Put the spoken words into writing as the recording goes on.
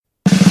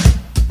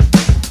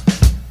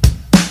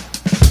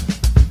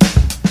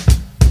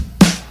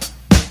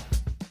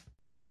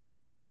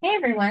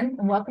everyone,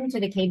 and welcome to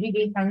the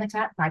KBB from the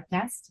Top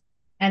podcast.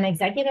 I'm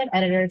executive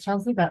editor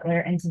Chelsea Butler,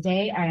 and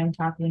today I am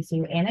talking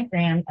to Anna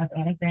Graham of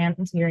Anna Graham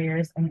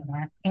Interiors in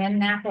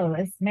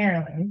Annapolis,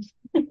 Maryland.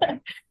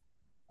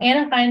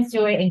 Anna finds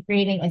joy in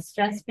creating a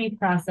stress-free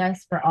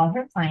process for all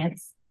her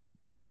clients.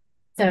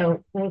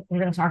 So we're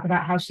going to talk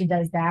about how she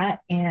does that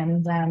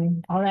and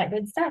all that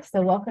good stuff.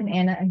 So welcome,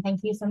 Anna, and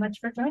thank you so much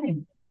for joining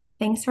me.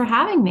 Thanks for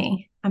having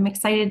me. I'm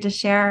excited to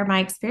share my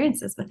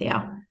experiences with you.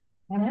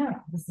 I know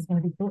this is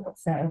going to be cool.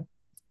 So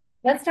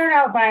let's start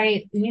out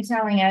by you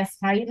telling us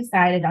how you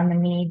decided on the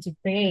need to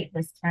create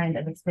this kind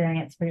of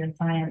experience for your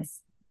clients.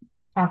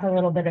 Talk a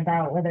little bit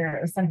about whether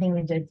it was something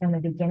you did from the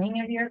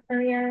beginning of your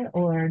career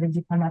or did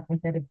you come up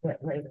with it a bit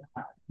later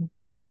on?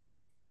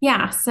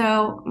 Yeah,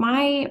 so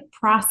my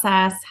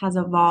process has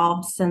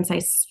evolved since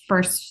I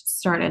first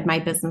started my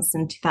business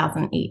in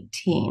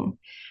 2018,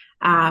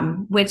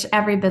 which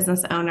every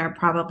business owner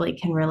probably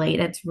can relate.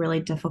 It's really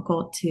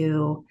difficult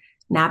to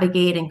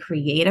navigate and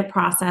create a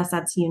process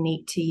that's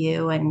unique to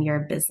you and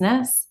your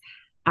business.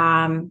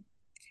 Um,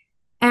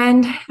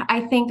 and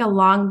I think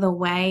along the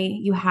way,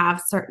 you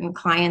have certain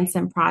clients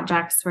and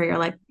projects where you're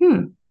like,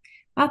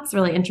 that's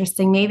really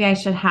interesting. Maybe I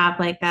should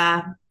have like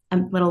a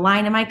little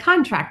line in my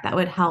contract that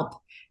would help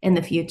in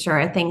the future,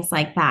 or things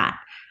like that.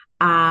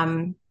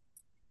 Um,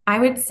 I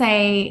would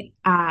say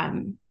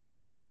from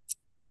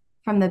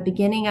the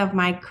beginning of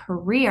my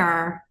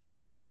career,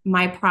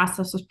 my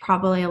process was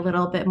probably a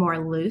little bit more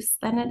loose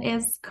than it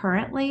is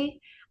currently.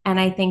 And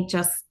I think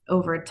just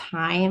over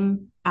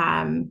time,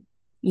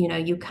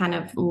 you kind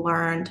of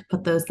learn to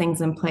put those things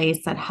in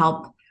place that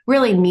help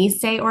really me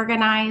stay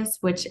organized,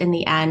 which in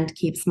the end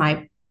keeps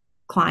my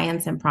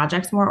clients and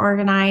projects more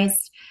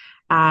organized.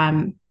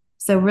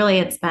 So really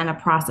it's been a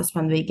process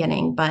from the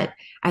beginning, but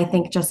I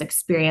think just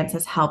experience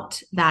has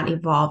helped that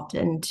evolve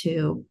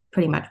into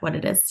pretty much what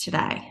it is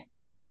today.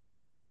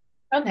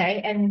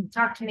 Okay, and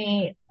talk to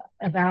me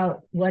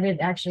about what it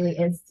actually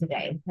is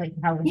today. Like,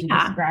 how would you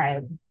Yeah.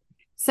 describe?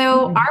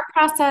 So Mhm. our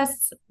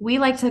process, we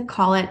like to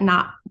call it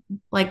not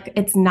like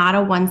it's not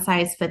a one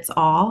size fits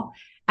all.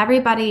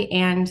 Everybody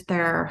and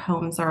their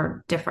homes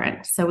are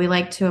different. So we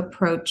like to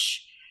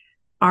approach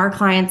our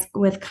clients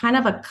with kind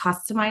of a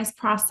customized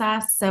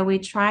process. So we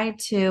try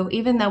to,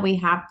 even though we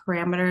have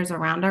parameters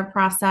around our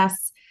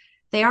process,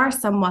 they are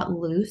somewhat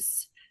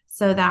loose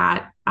so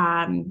that,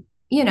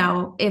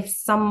 if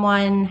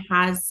someone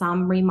has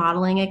some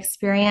remodeling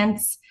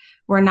experience,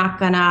 we're not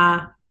going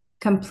to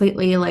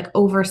completely like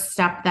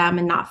overstep them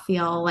and not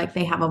feel like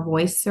they have a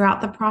voice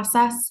throughout the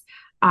process.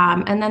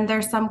 And then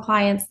there's some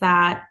clients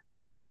that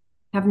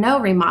have no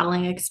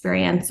remodeling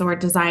experience or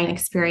design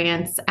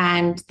experience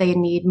and they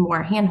need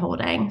more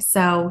handholding.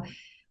 So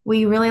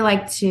we really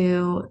like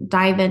to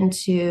dive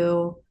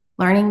into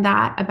learning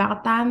that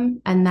about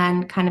them and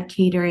then kind of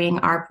catering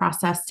our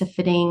process to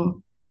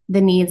fitting the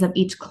needs of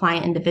each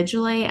client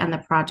individually and the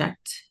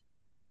project.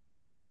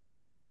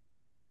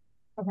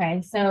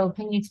 Okay, so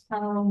can you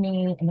tell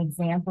me an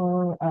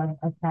example of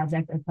a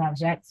project or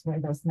projects where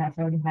this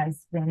method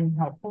has been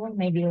helpful?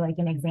 Maybe like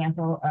an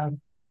example of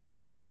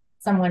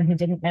someone who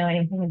didn't know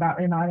anything about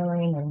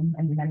remodeling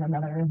and then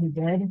another who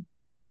did.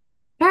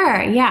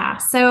 Sure, yeah.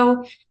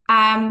 So,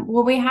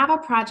 we have a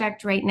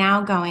project right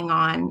now going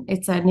on.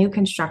 It's a new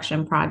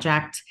construction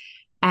project,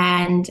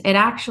 and it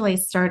actually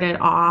started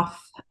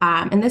off,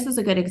 and this is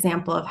a good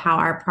example of how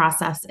our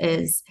process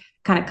is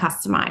kind of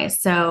customized.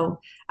 So,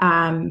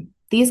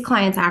 these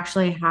clients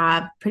actually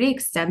have pretty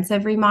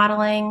extensive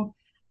remodeling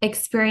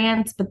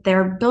experience, but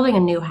they're building a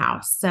new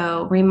house.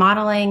 So,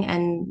 remodeling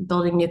and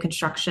building new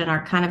construction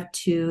are kind of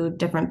two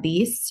different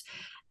beasts.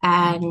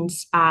 And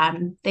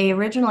they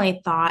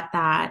originally thought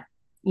that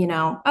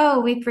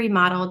oh, we've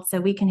remodeled, so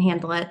we can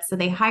handle it. So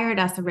they hired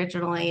us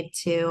originally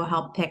to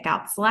help pick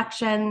out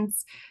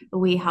selections.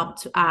 We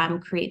helped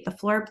create the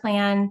floor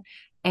plan,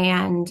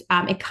 and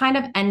it kind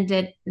of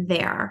ended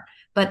there.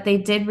 But they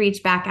did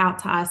reach back out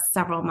to us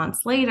several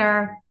months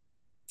later,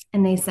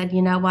 and they said,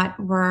 you know what,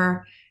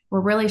 we're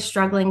really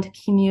struggling to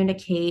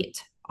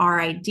communicate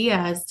our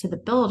ideas to the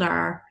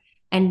builder,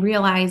 and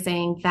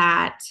realizing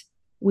that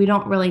we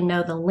don't really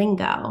know the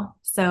lingo.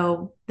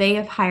 So they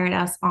have hired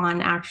us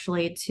on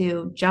actually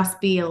to just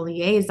be a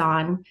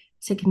liaison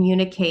to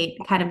communicate,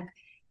 kind of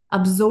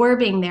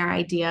absorbing their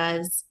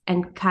ideas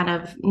and kind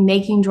of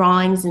making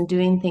drawings and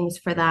doing things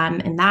for them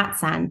in that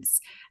sense.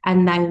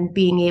 And then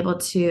being able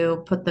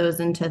to put those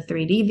into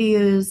 3D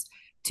views,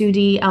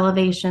 2D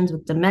elevations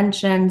with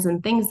dimensions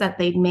and things that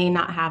they may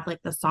not have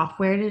like the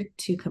software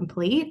to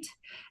complete.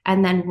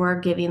 And then we're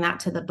giving that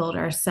to the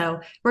builder.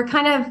 So we're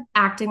kind of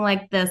acting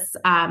like this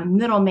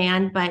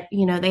middleman, but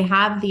they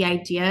have the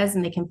ideas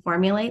and they can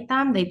formulate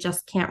them. They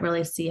just can't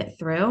really see it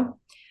through.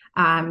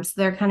 So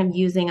they're kind of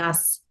using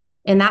us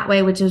in that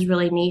way, which is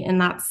really neat.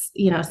 And that's,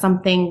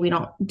 something we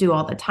don't do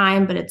all the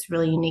time, but it's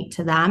really unique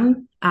to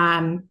them.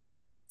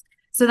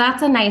 So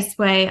that's a nice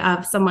way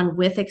of someone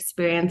with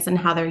experience and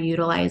how they're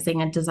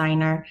utilizing a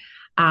designer.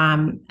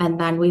 And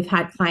then we've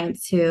had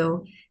clients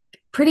who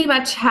pretty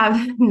much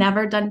have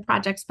never done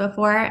projects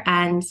before.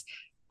 And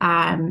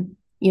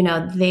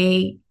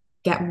they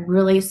get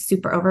really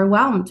super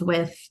overwhelmed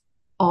with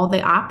all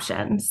the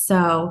options.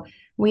 So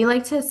we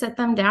like to sit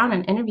them down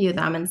and interview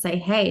them and say,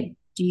 hey,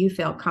 do you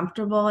feel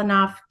comfortable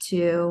enough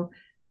to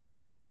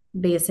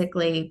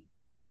basically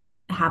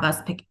have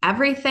us pick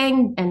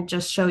everything and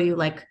just show you,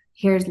 like,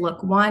 here's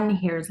look one,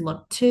 here's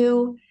look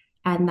two,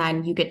 and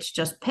then you get to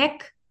just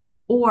pick,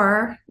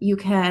 or you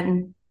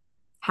can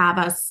have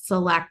us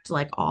select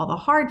like all the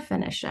hard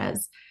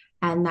finishes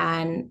and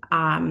then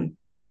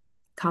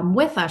come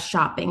with us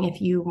shopping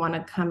if you want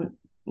to come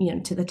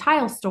to the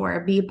tile store,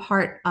 be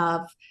part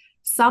of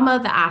some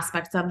of the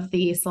aspects of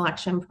the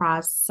selection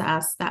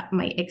process that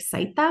might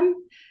excite them.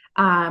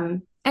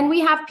 And we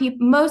have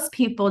most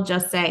people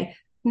just say,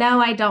 no,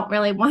 I don't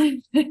really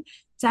want to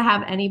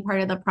have any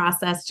part of the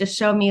process. Just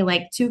show me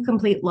like two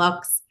complete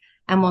looks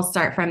and we'll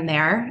start from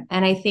there.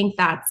 And I think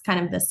that's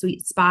kind of the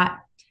sweet spot.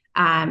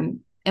 And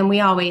we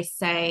always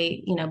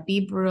say, be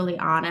brutally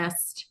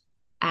honest.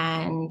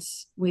 And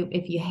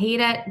if you hate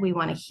it, we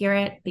want to hear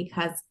it,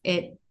 because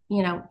it,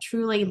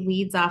 truly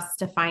leads us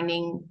to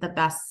finding the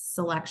best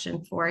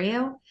selection for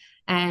you.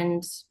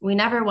 And we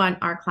never want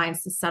our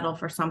clients to settle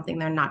for something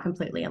they're not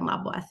completely in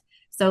love with.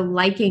 So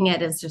liking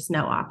it is just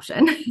no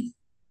option.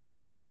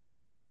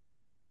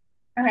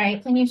 All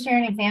right. Can you share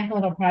an example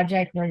of a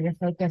project where your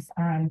focus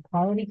on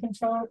quality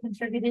control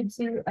contributed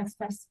to a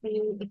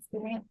stress-free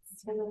experience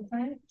for your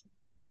client?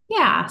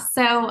 Yeah.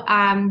 So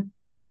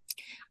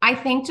I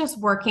think just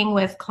working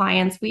with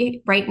clients,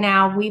 we've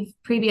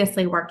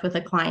previously worked with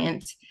a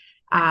client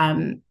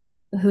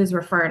who's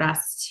referred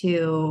us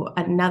to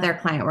another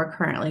client we're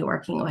currently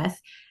working with.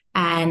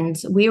 And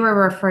we were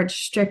referred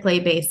strictly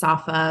based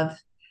off of,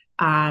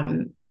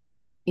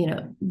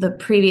 the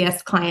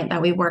previous client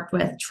that we worked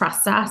with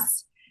trusts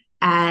us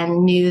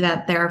and knew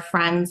that their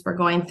friends were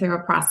going through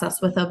a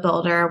process with a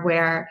builder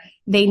where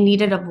they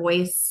needed a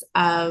voice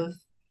of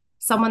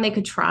someone they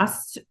could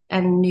trust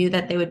and knew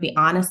that they would be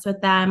honest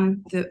with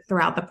them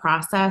throughout the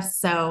process.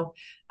 So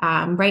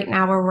right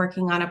now we're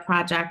working on a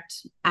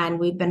project and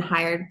we've been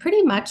hired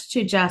pretty much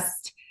to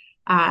just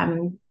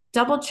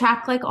double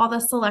check like all the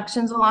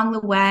selections along the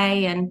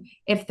way. And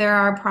if there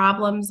are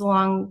problems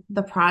along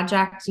the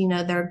project,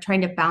 they're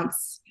trying to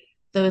bounce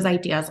those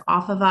ideas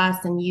off of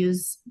us and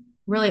use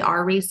really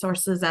our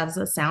resources as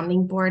a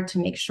sounding board to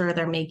make sure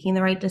they're making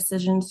the right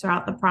decisions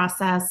throughout the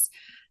process.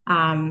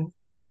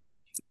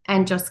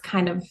 And just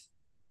kind of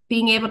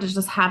being able to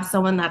just have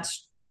someone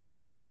that's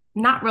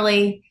not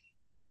really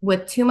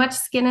with too much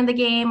skin in the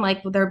game,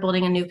 like they're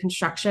building a new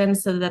construction,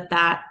 so that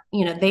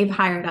they've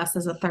hired us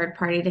as a third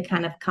party to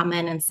kind of come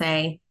in and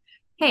say,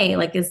 hey,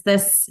 like, is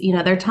this,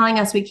 they're telling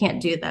us we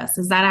can't do this.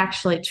 Is that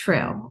actually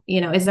true?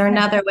 Is there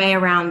another way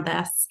around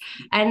this?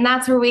 And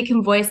that's where we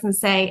can voice and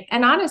say,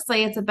 and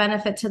honestly, it's a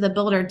benefit to the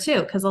builder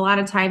too, because a lot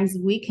of times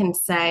we can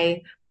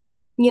say,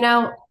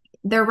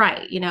 they're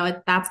right.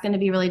 That's going to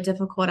be really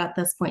difficult at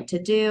this point to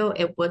do.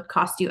 It would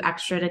cost you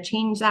extra to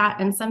change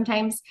that. And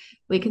sometimes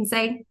we can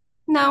say,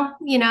 no,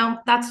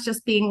 that's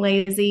just being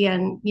lazy.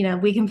 And,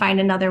 we can find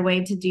another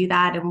way to do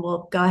that. And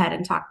we'll go ahead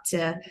and talk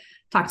to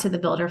the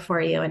builder for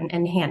you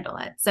and handle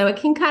it. So it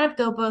can kind of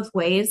go both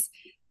ways.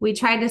 We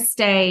try to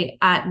stay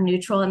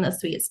neutral in the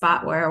sweet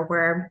spot where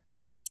we're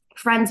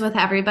friends with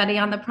everybody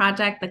on the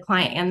project, the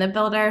client and the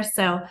builder.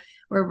 So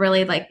we're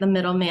really like the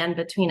middleman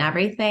between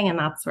everything. And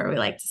that's where we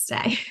like to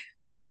stay.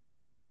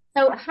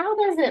 So how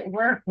does it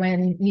work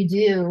when you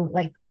do,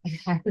 like,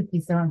 I would be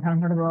so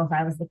uncomfortable if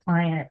I was the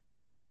client,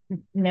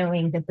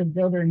 knowing that the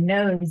builder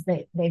knows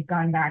that they've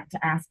gone back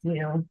to ask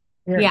you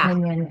your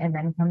opinion and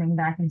then coming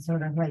back and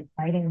sort of like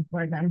fighting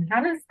for them.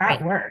 How does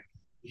that work?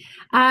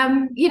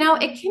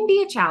 It can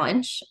be a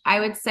challenge, I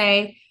would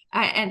say.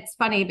 And it's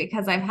funny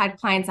because I've had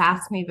clients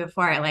ask me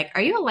before, like,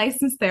 are you a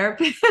licensed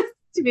therapist?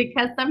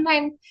 Because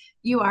sometimes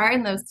you are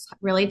in those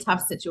really tough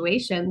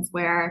situations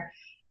where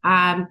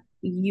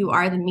you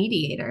are the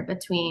mediator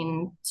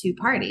between two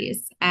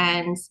parties.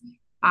 And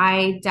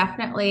I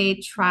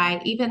definitely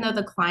try, even though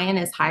the client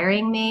is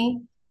hiring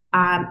me,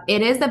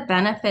 it is a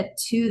benefit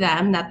to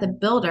them that the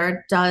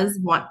builder does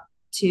want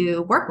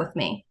to work with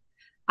me.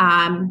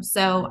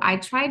 So I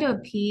try to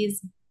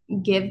appease,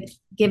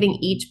 giving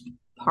each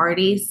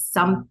party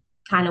some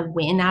kind of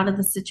win out of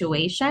the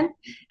situation.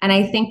 And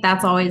I think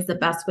that's always the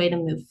best way to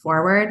move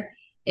forward,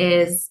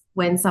 is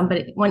when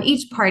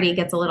each party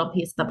gets a little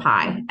piece of the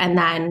pie, and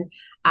then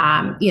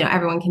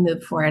everyone can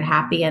move forward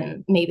happy,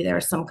 and maybe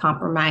there's some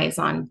compromise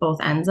on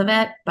both ends of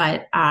it.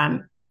 But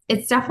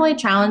it's definitely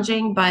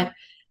challenging, but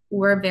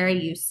we're very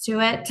used to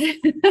it.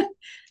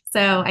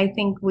 So I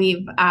think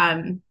we've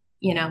got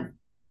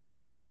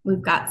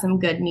some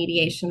good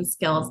mediation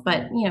skills.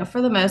 But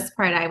for the most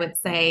part, I would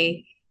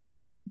say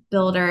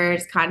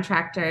builders,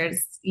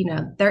 contractors,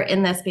 they're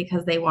in this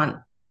because they want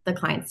the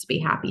clients to be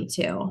happy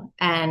too.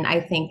 And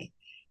I think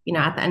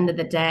at the end of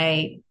the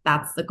day,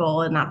 that's the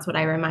goal. And that's what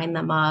I remind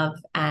them of.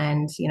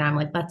 And, I'm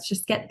like, let's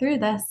just get through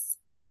this.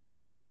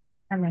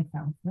 That makes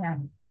sense. Yeah,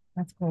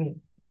 that's great.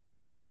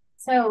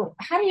 So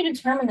how do you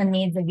determine the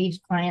needs of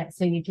each client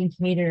so you can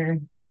cater,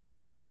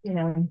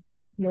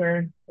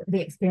 your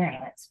the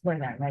experience for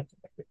them, like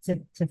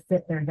to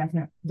fit their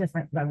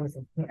different levels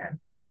of care?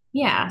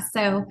 Yeah,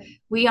 so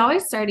we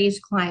always start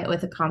each client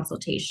with a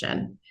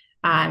consultation.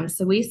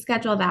 So we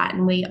schedule that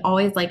and we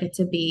always like it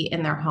to be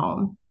in their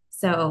home.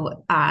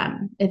 So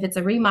if it's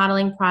a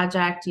remodeling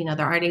project, they're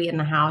already in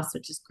the house,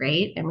 which is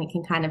great. And we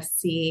can kind of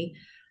see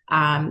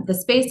the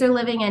space they're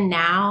living in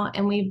now.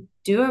 And we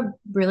do a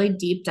really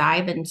deep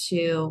dive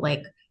into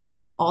like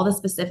all the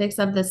specifics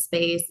of the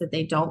space that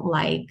they don't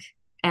like.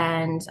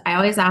 And I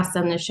always ask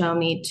them to show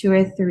me 2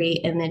 or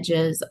 3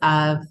 images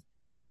of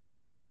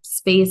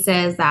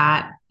spaces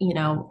that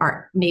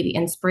are maybe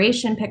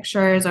inspiration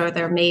pictures, or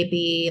there may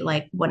be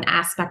like one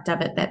aspect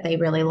of it that they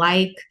really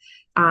like,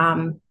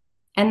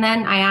 and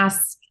then I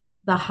ask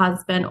the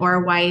husband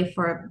or wife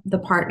or the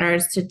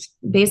partners to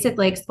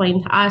basically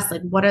explain to us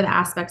like what are the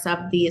aspects of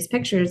these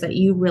pictures that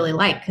you really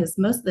like, because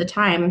most of the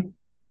time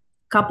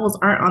couples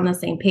aren't on the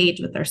same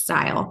page with their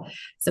style.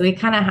 So we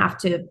kind of have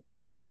to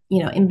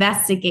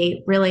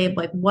investigate really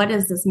like what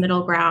is this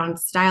middle ground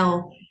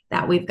style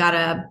that we've got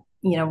to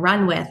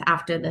run with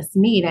after this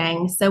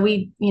meeting. So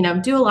we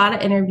do a lot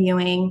of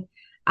interviewing,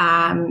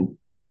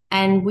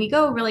 and we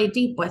go really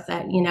deep with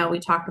it. We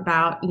talk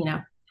about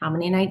how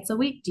many nights a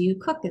week do you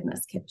cook in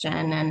this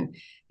kitchen, and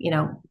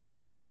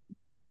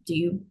do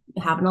you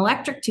have an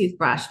electric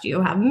toothbrush, do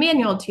you have a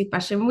manual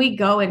toothbrush, and we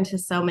go into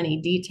so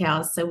many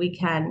details so we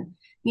can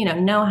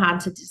know how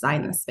to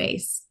design the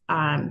space,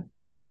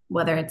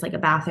 whether it's like a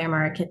bathroom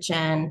or a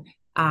kitchen.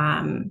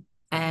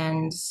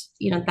 And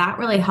that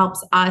really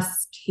helps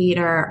us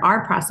cater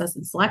our process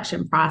and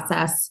selection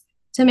process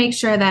to make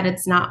sure that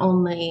it's not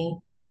only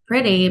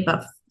pretty,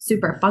 but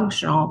super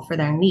functional for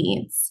their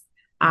needs.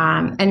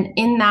 And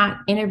in that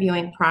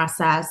interviewing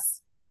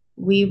process,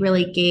 we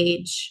really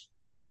gauge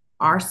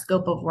our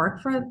scope of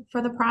work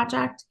for the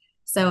project.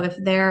 So if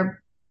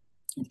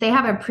they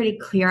have a pretty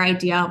clear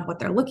idea of what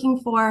they're looking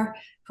for,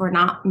 if we're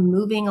not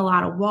moving a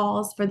lot of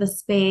walls for the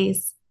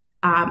space,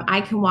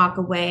 I can walk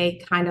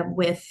away kind of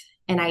with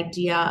an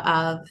idea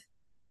of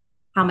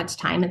how much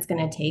time it's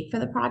going to take for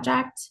the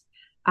project.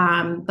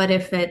 But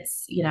if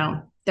it's,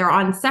 they're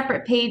on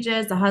separate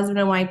pages, the husband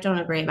and wife don't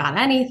agree about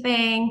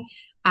anything.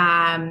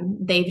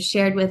 They've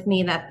shared with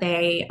me that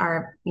they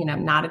are,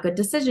 not a good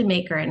decision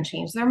maker and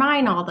change their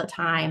mind all the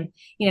time.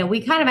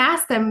 We kind of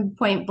ask them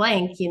point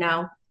blank,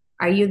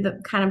 are you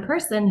the kind of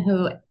person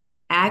who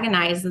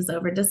agonizes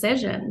over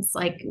decisions?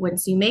 Like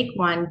once you make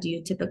one, do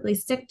you typically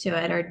stick to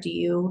it, or do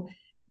you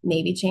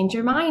maybe change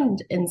your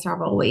mind in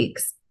several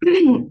weeks?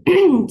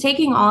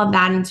 Taking all of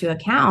that into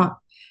account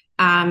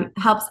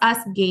helps us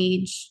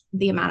gauge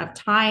the amount of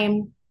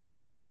time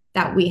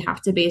that we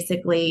have to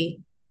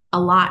basically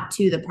allot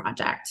to the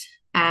project.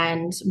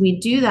 And we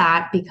do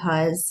that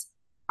because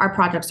our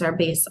projects are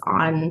based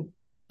on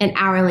an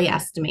hourly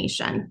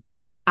estimation.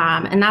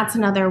 And that's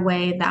another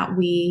way that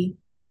we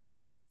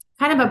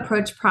kind of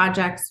approach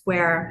projects,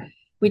 where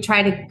we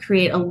try to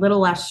create a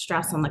little less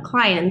stress on the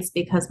clients,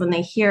 because when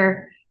they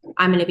hear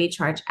I'm going to be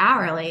charged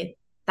hourly,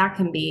 that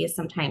can be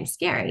sometimes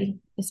scary,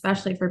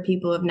 especially for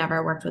people who have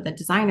never worked with a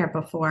designer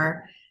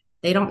before.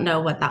 They don't know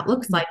what that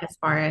looks like as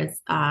far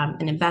as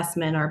an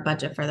investment or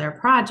budget for their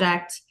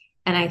project.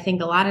 And I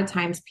think a lot of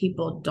times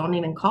people don't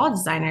even call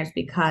designers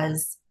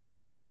because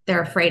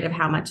they're afraid of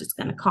how much it's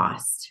going to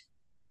cost.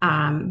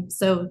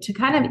 So to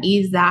kind of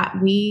ease that,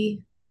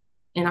 we,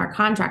 in our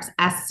contracts,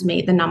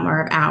 estimate the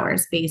number of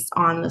hours based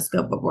on the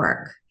scope of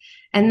work.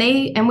 And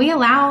we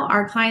allow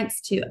our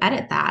clients to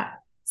edit that.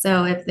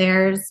 So if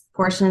there's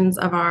portions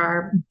of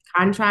our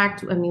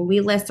contract, we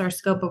list our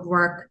scope of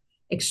work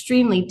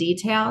extremely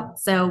detailed.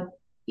 So,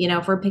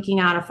 if we're picking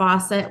out a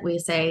faucet, we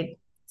say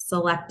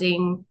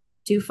selecting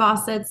 2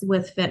 faucets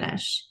with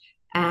finish.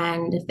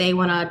 And if they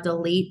want to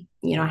delete,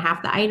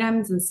 half the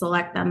items and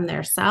select them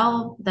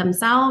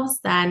themselves,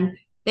 then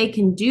they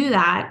can do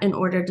that in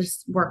order to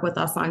work with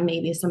us on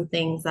maybe some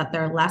things that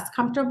they're less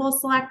comfortable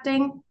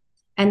selecting.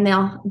 And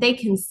they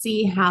can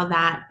see how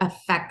that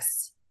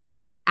affects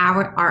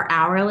our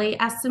hourly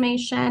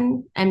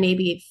estimation and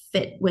maybe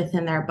fit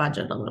within their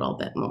budget a little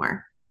bit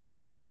more.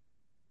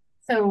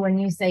 So when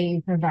you say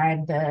you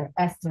provide the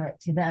estimate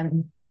to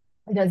them,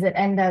 does it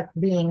end up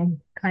being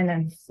kind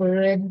of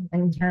fluid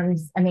in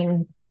terms,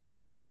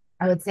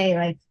 I would say,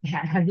 like,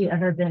 have you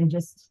ever been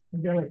just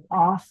really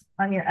off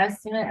on your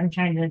estimate? I'm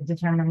trying to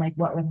determine like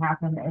what would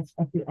happen if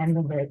at the end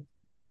of it,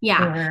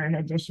 for an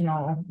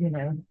additional,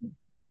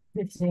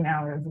 15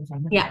 hours or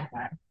something like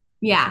that.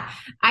 Yeah.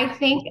 I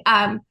think,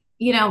 a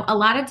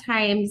lot of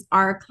times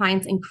our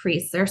clients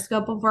increase their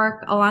scope of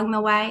work along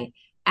the way.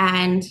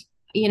 And,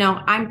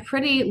 I'm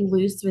pretty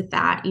loose with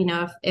that.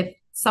 If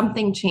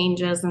something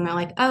changes and they're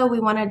like, oh, we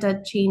wanted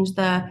to change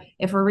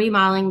if we're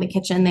remodeling the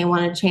kitchen, they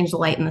want to change the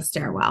light in the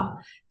stairwell,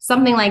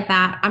 something like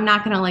that, I'm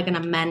not going to like an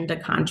amend a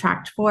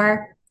contract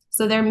for.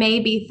 So there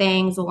may be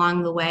things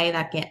along the way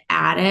that get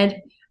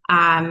added.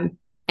 And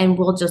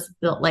we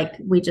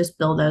just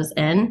build those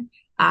in.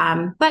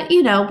 But,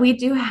 we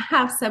do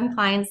have some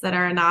clients that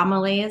are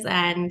anomalies,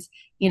 and,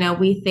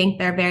 we think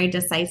they're very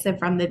decisive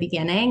from the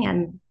beginning,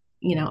 and,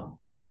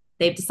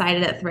 they've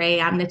decided at 3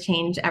 a.m. to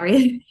change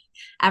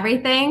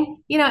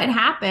everything. It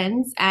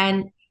happens.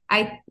 And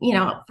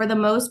for the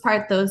most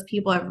part, those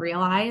people have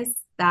realized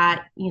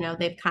that,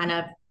 they've kind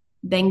of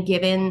been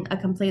given a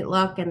complete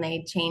look and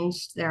they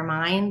changed their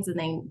minds and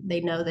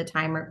they know the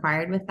time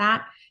required with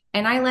that.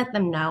 And I let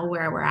them know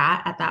where we're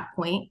at that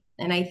point.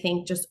 And I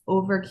think just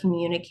over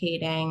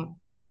communicating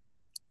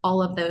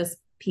all of those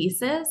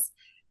pieces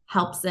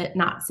helps it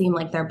not seem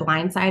like they're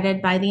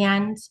blindsided by the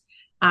end.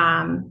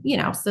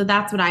 So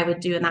that's what I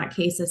would do in that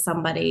case if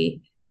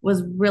somebody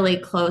was really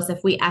close.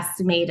 If we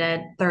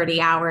estimated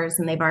 30 hours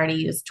and they've already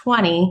used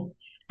 20,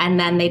 and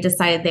then they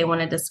decided they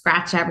wanted to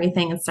scratch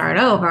everything and start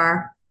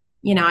over,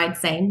 I'd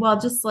say, well,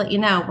 just to let you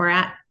know, we're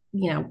at,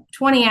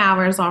 20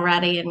 hours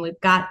already and we've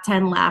got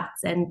 10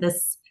 left. And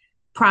this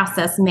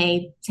process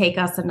may take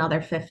us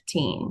another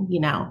 15,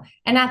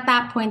 and at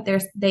that point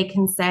they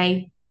can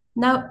say,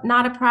 no,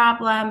 not a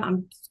problem.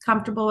 I'm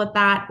comfortable with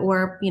that.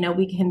 Or,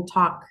 we can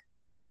talk,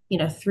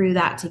 through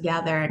that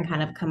together and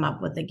kind of come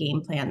up with a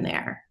game plan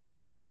there.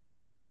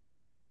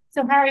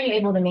 So how are you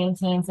able to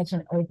maintain such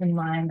an open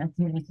line of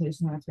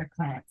communication with your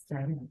clients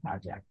during the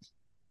project?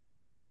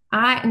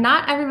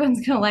 Not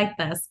everyone's going to like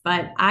this,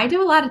 but I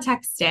do a lot of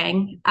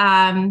texting.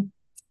 And,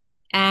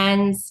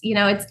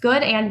 it's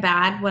good and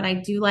bad. What I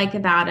do like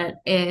about it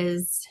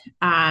is,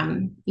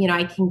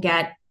 I can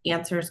get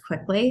answers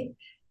quickly.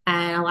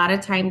 And a lot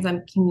of times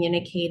I'm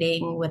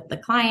communicating with the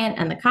client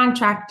and the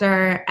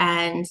contractor.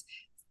 And,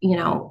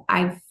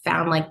 I've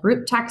found like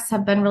group texts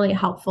have been really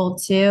helpful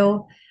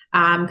too.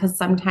 Because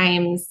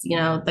sometimes,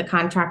 the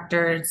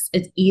contractors,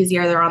 it's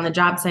easier. They're on the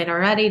job site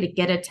already to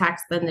get a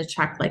text than to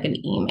check like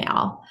an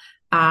email.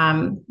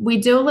 We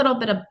do a little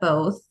bit of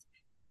both.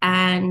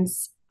 And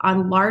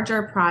on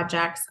larger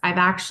projects, I've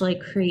actually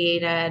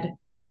created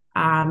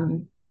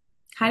kind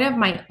of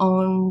my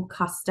own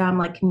custom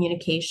like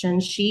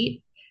communication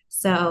sheet.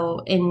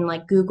 So in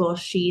like Google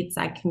Sheets,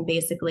 I can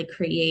basically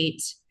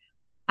create,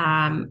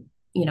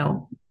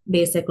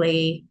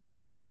 basically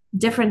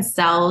different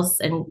cells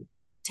and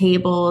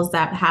tables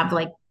that have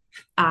like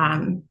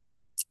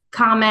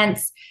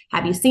comments.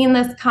 Have you seen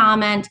this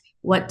comment?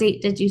 What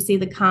date did you see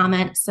the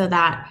comment? So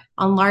that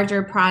on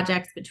larger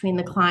projects between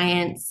the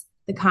clients,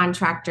 the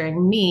contractor,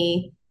 and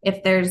me,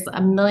 if there's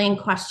a million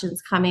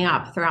questions coming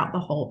up throughout the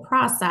whole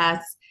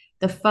process,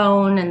 the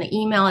phone and the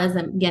email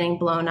isn't getting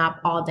blown up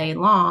all day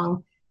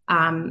long.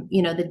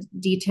 The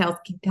details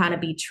can kind of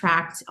be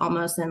tracked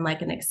almost in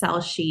like an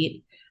Excel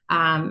sheet.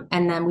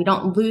 And then we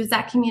don't lose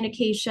that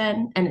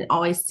communication and it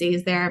always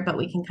stays there, but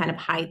we can kind of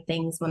hide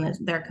things when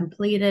they're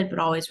completed, but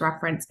always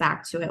reference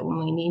back to it when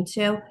we need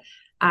to.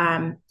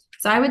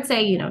 So I would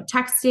say,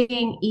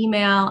 texting,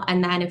 email,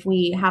 and then if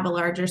we have a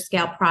larger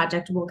scale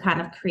project, we'll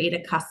kind of create a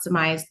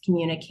customized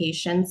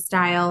communication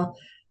style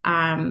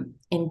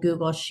in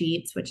Google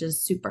Sheets, which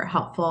is super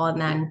helpful.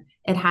 And then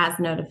it has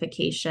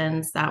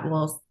notifications that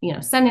will,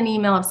 send an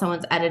email if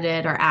someone's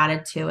edited or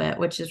added to it,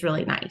 which is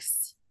really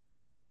nice.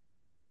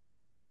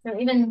 So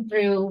even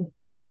through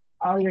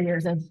all your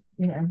years of,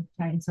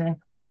 trying to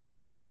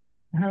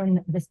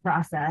hone this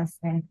process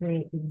and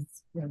create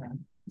these,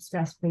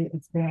 stress-free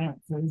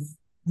experiences,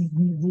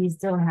 you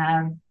still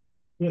have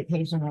the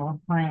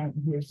occasional client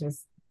who's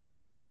just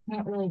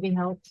can't really be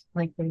helped.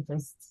 Like they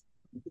just.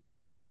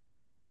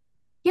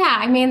 Yeah,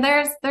 I mean,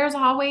 there's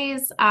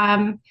always,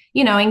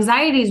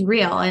 anxiety is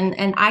real,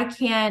 and I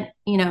can't,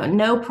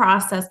 no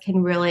process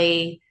can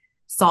really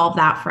solve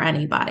that for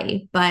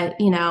anybody. But,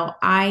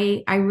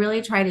 I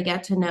really try to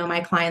get to know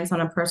my clients on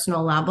a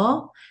personal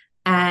level.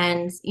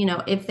 And,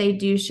 if they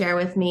do share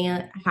with me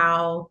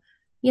how,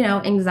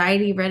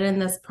 anxiety ridden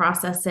this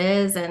process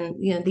is,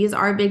 and, these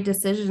are big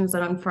decisions.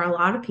 And for a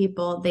lot of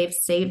people, they've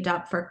saved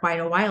up for quite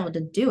a while to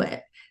do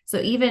it.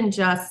 So even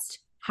just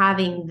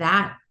having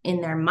that in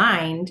their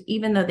mind,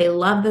 even though they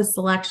love the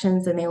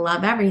selections and they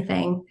love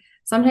everything,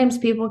 sometimes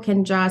people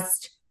can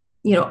just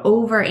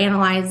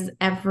overanalyze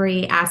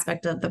every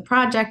aspect of the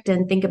project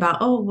and think about,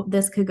 oh,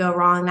 this could go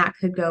wrong, that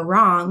could go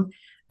wrong.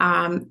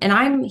 And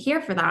I'm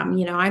here for them.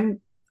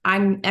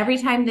 I'm every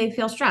time they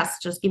feel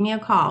stressed, just give me a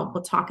call.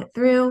 We'll talk it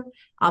through.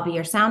 I'll be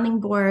your sounding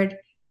board.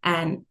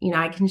 And,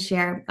 I can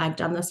share, I've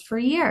done this for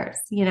years.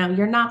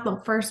 You're not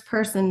the first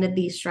person to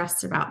be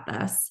stressed about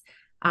this.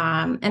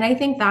 And I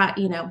think that,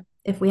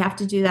 if we have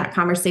to do that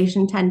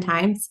conversation 10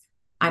 times,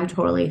 I'm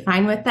totally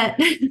fine with it.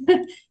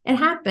 It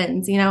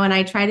happens, and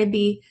I try to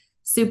be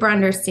super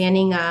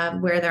understanding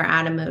of where they're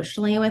at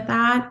emotionally with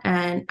that.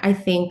 And I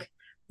think,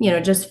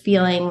 just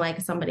feeling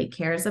like somebody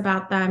cares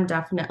about them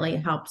definitely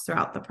helps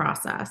throughout the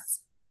process.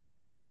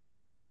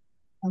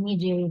 I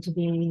need you to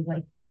be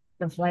like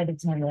the flight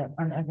attendant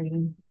on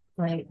every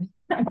flight.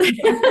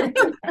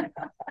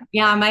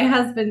 Yeah, my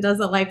husband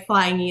doesn't like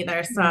flying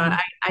either, so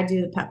I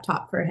do the pep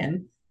talk for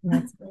him.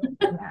 That's good.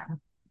 Yeah,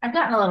 I've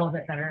gotten a little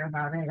bit better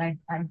about it.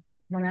 I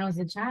when I was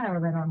a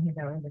child, I don't think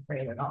I was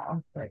afraid at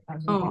all. But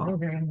as you get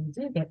older, and you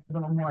do get a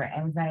little more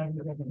anxiety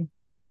ridden.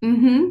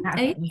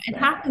 It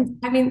happens.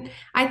 I mean,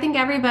 I think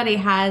everybody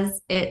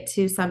has it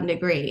to some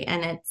degree,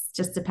 and it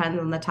just depends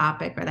on the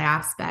topic or the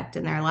aspect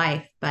in their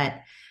life. But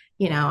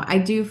I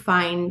do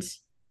find,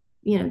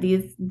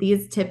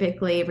 these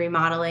typically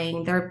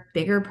remodeling, they're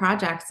bigger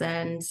projects,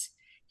 and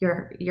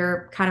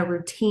your kind of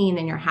routine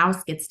in your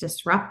house gets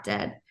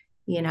disrupted,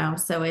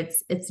 so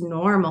it's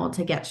normal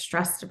to get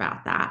stressed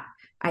about that.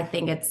 I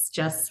think it's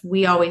just,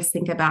 we always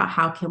think about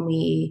how can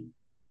we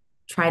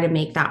try to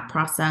make that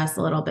process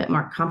a little bit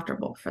more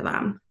comfortable for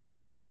them.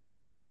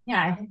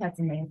 Yeah, I think that's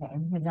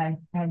amazing because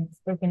I've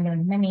spoken to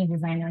many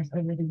designers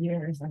over the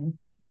years and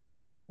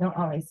don't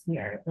always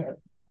hear it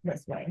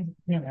this way.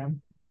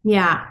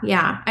 Yeah,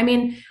 yeah. I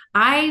mean,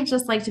 I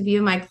just like to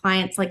view my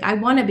clients like I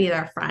want to be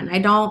their friend. I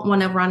don't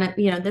want to run it,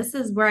 this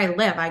is where I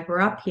live. I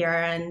grew up here,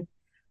 and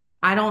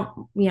I don't,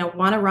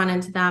 want to run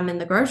into them in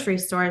the grocery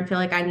store and feel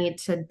like I need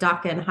to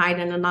duck and hide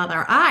in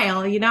another aisle.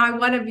 I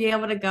want to be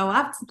able to go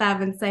up to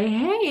them and say,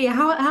 "Hey,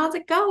 how's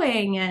it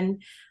going?"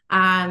 And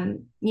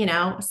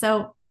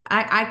so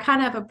I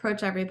kind of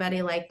approach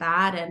everybody like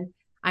that, and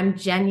I'm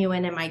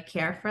genuine in my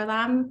care for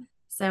them.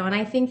 So, and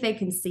I think they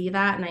can see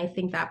that, and I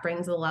think that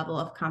brings a level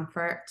of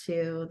comfort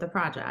to the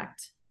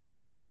project.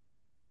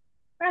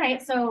 All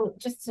right. So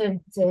just to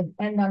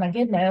end on a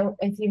good note,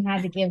 if you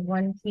had to give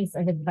one piece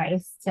of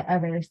advice to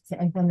others to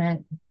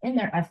implement in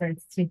their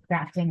efforts to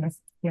crafting this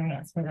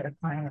experience for their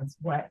clients,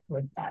 what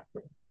would that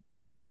be?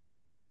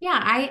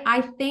 Yeah,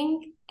 I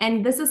think,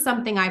 and this is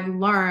something I've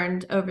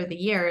learned over the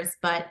years,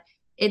 but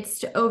it's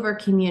to over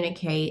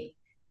communicate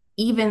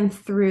even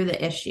through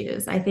the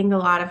issues. I think a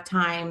lot of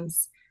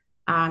times,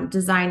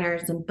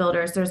 designers and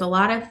builders, there's a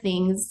lot of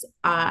things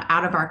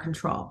out of our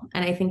control.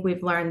 And I think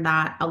we've learned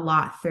that a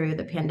lot through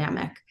the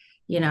pandemic.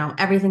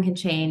 Everything can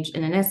change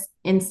in an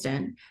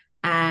instant.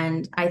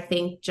 And I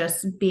think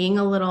just being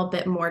a little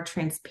bit more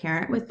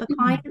transparent with the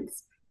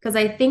clients, because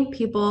I think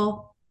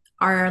people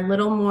are a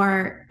little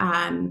more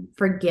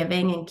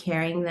forgiving and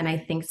caring than I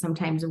think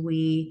sometimes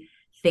we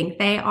think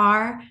they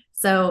are.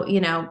 So,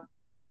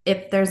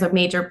 if there's a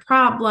major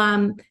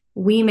problem,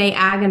 we may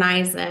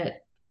agonize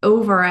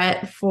over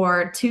it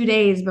for 2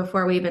 days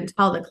before we even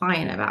tell the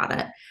client about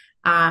it.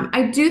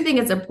 I do think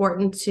it's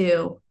important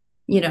to,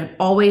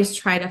 always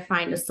try to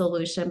find a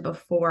solution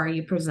before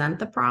you present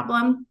the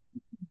problem.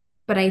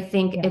 But I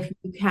think if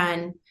you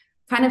can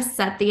kind of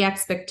set the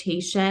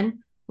expectation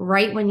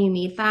right when you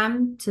meet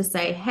them to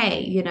say,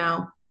 hey,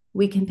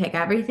 we can pick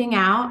everything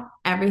out,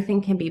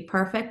 everything can be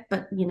perfect,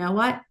 but you know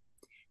what?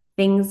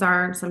 Things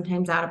are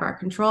sometimes out of our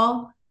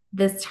control.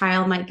 This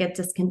tile might get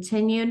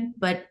discontinued,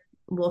 but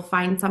we'll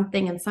find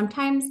something. And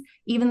sometimes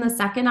even the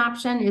second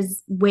option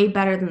is way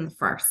better than the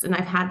first. And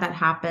I've had that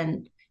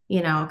happen,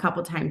 a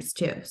couple times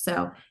too.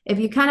 So if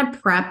you kind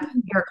of prep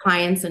your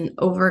clients and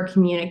over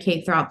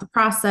communicate throughout the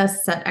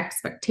process, set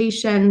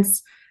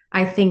expectations,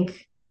 I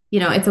think,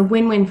 it's a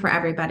win-win for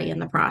everybody in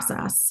the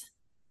process.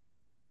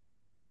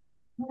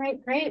 All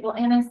right, great. Well,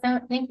 Anna, so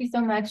thank you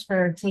so much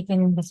for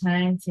taking the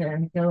time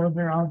to go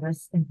over all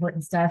this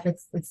important stuff.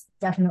 It's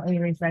definitely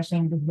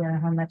refreshing to hear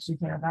how much you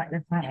care about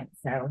your clients.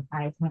 So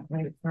I can't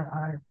wait for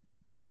our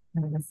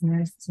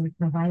listeners to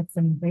provide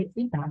some great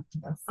feedback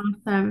to us.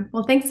 Awesome.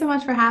 Well, thanks so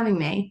much for having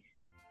me.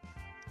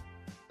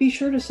 Be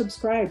sure to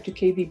subscribe to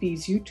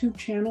KBB's YouTube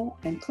channel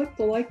and click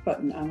the like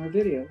button on our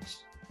videos.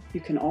 You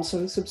can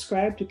also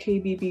subscribe to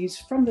KBB's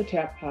From the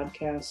Tap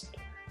podcast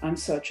on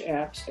such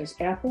apps as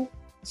Apple,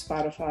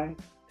 Spotify,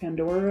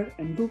 Pandora,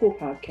 and Google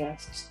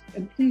Podcasts,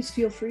 and please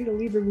feel free to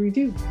leave a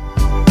review.